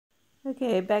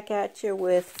Okay, back at you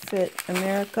with Fit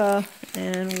America,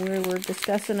 and we're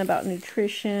discussing about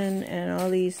nutrition and all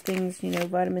these things, you know,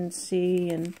 vitamin C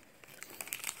and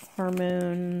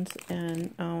hormones,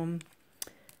 and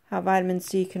how vitamin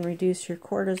C can reduce your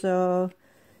cortisol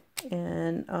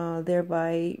and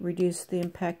thereby reduce the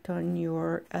impact on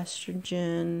your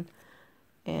estrogen,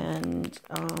 and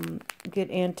good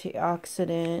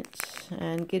antioxidant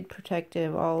and good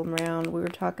protective all around. We were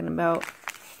talking about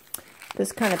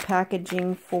this kind of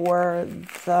packaging for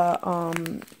the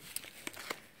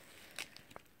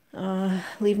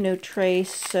leave no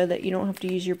trace, so that you don't have to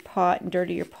use your pot and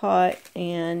dirty your pot,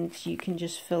 and you can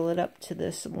just fill it up to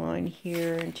this line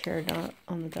here and tear it out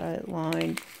on the dotted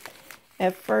line.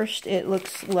 At first it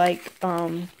looks like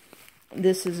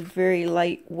this is very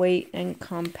lightweight and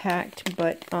compact,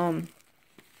 but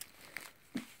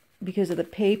because of the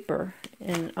paper,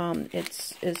 and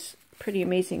it's pretty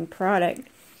amazing product.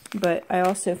 But I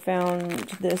also found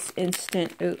this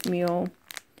instant oatmeal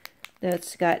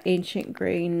that's got ancient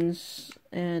grains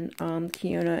and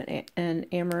quinoa and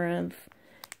amaranth,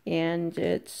 and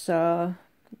it's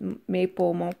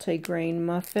maple multigrain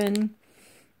muffin.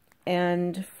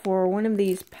 And for one of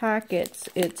these packets,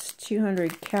 it's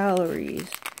 200 calories.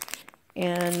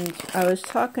 And I was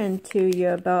talking to you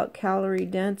about calorie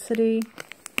density.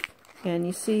 And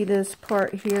you see this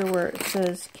part here where it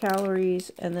says calories,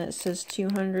 and then it says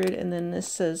 200, and then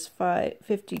this says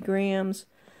 50 grams.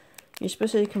 You're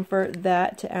supposed to convert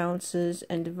that to ounces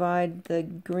and divide the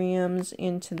grams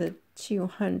into the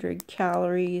 200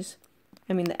 calories.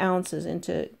 I mean the ounces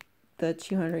into the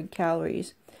 200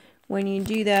 calories. When you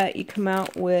do that, you come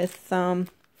out with,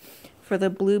 for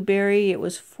the blueberry, it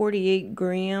was 48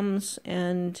 grams,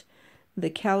 and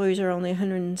the calories are only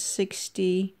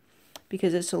 160.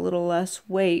 Because it's a little less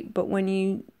weight. But when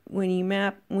you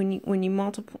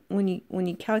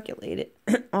calculate it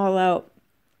all out,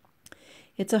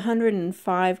 it's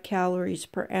 105 calories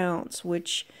per ounce,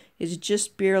 which is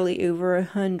just barely over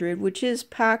 100, which is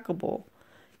packable.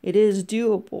 It is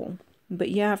doable, but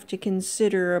you have to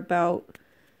consider about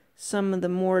some of the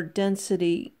more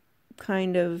density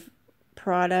kind of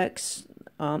products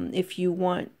if you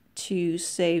want to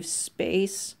save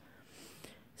space.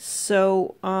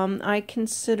 So I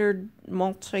considered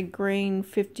multigrain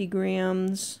 50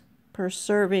 grams per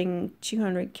serving,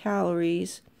 200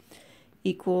 calories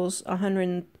equals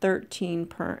 113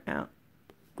 per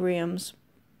grams,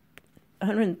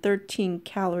 113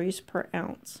 calories per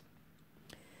ounce.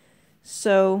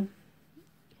 So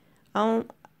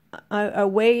I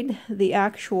weighed the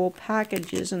actual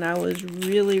packages, and I was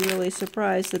really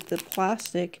surprised that the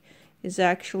plastic is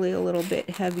actually a little bit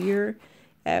heavier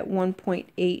at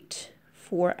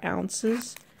 1.84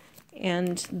 ounces,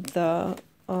 and the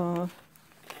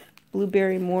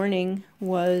blueberry morning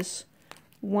was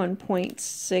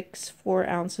 1.64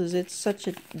 ounces. It's such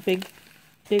a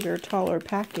bigger, taller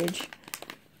package.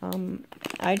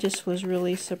 I just was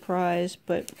really surprised,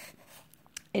 but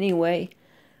anyway,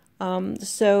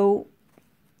 so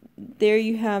there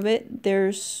you have it.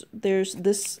 There's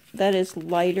this that is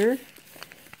lighter,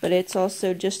 but it's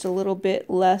also just a little bit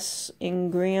less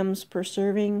in grams per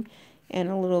serving and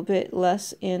a little bit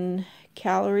less in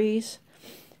calories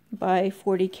by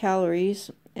 40 calories.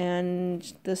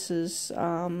 And this is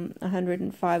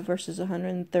 105 versus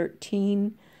 113.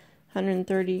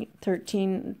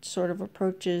 113 sort of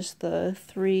approaches the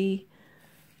 3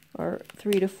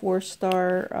 to 4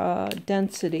 star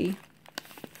density.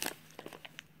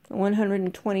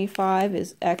 125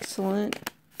 is excellent.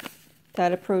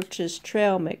 That approaches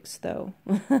trail mix, though.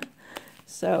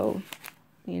 So,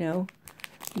 you know,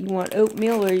 you want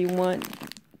oatmeal, or you want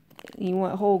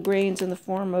whole grains in the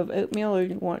form of oatmeal, or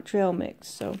you want trail mix.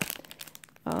 So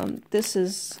this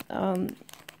is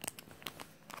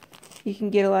you can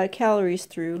get a lot of calories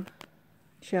through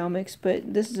trail mix,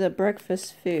 but this is a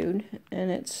breakfast food,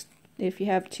 and it's, if you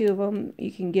have 2 of them,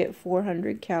 you can get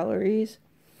 400 calories.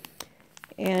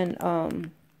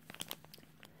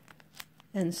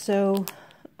 And so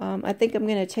I think I'm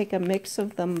going to take a mix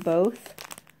of them both,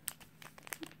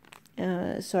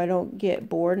 so I don't get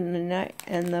bored. And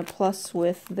the plus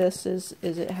with this is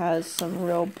it has some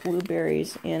real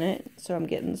blueberries in it, so I'm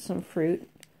getting some fruit.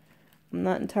 I'm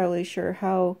not entirely sure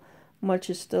how much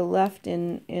is still left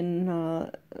in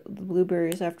the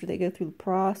blueberries after they go through the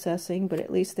processing, but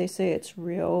at least they say it's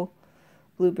real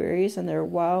blueberries, and they're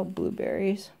wild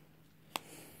blueberries.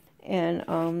 And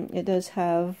it does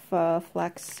have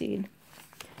flaxseed,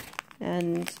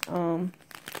 and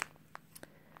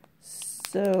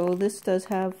so this does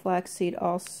have flaxseed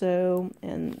also,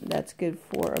 and that's good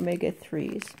for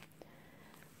omega-3s.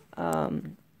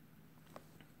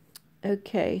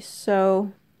 Okay,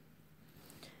 so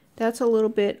that's a little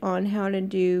bit on how to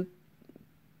do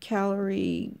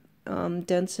calorie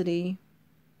density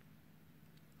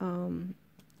and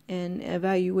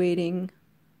evaluating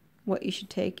what you should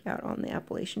take out on the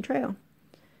Appalachian Trail.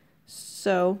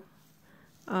 So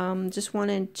just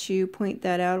wanted to point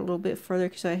that out a little bit further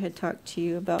because I had talked to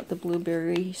you about the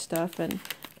blueberry stuff, and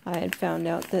I had found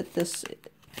out that this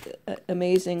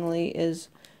amazingly is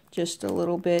just a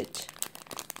little bit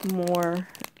more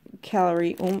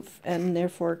calorie oomph and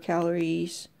therefore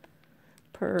calories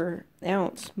per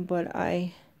ounce, but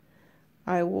I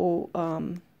will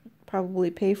probably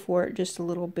pay for it just a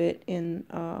little bit in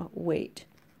weight.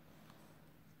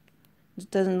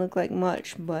 It doesn't look like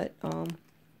much, but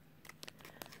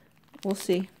we'll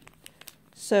see.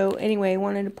 So anyway, I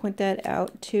wanted to point that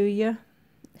out to you.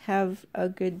 Have a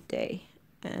good day,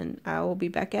 and I will be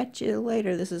back at you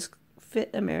later. This is Fit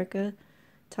America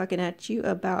talking at you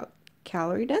about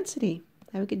calorie density.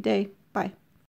 Have a good day. Bye.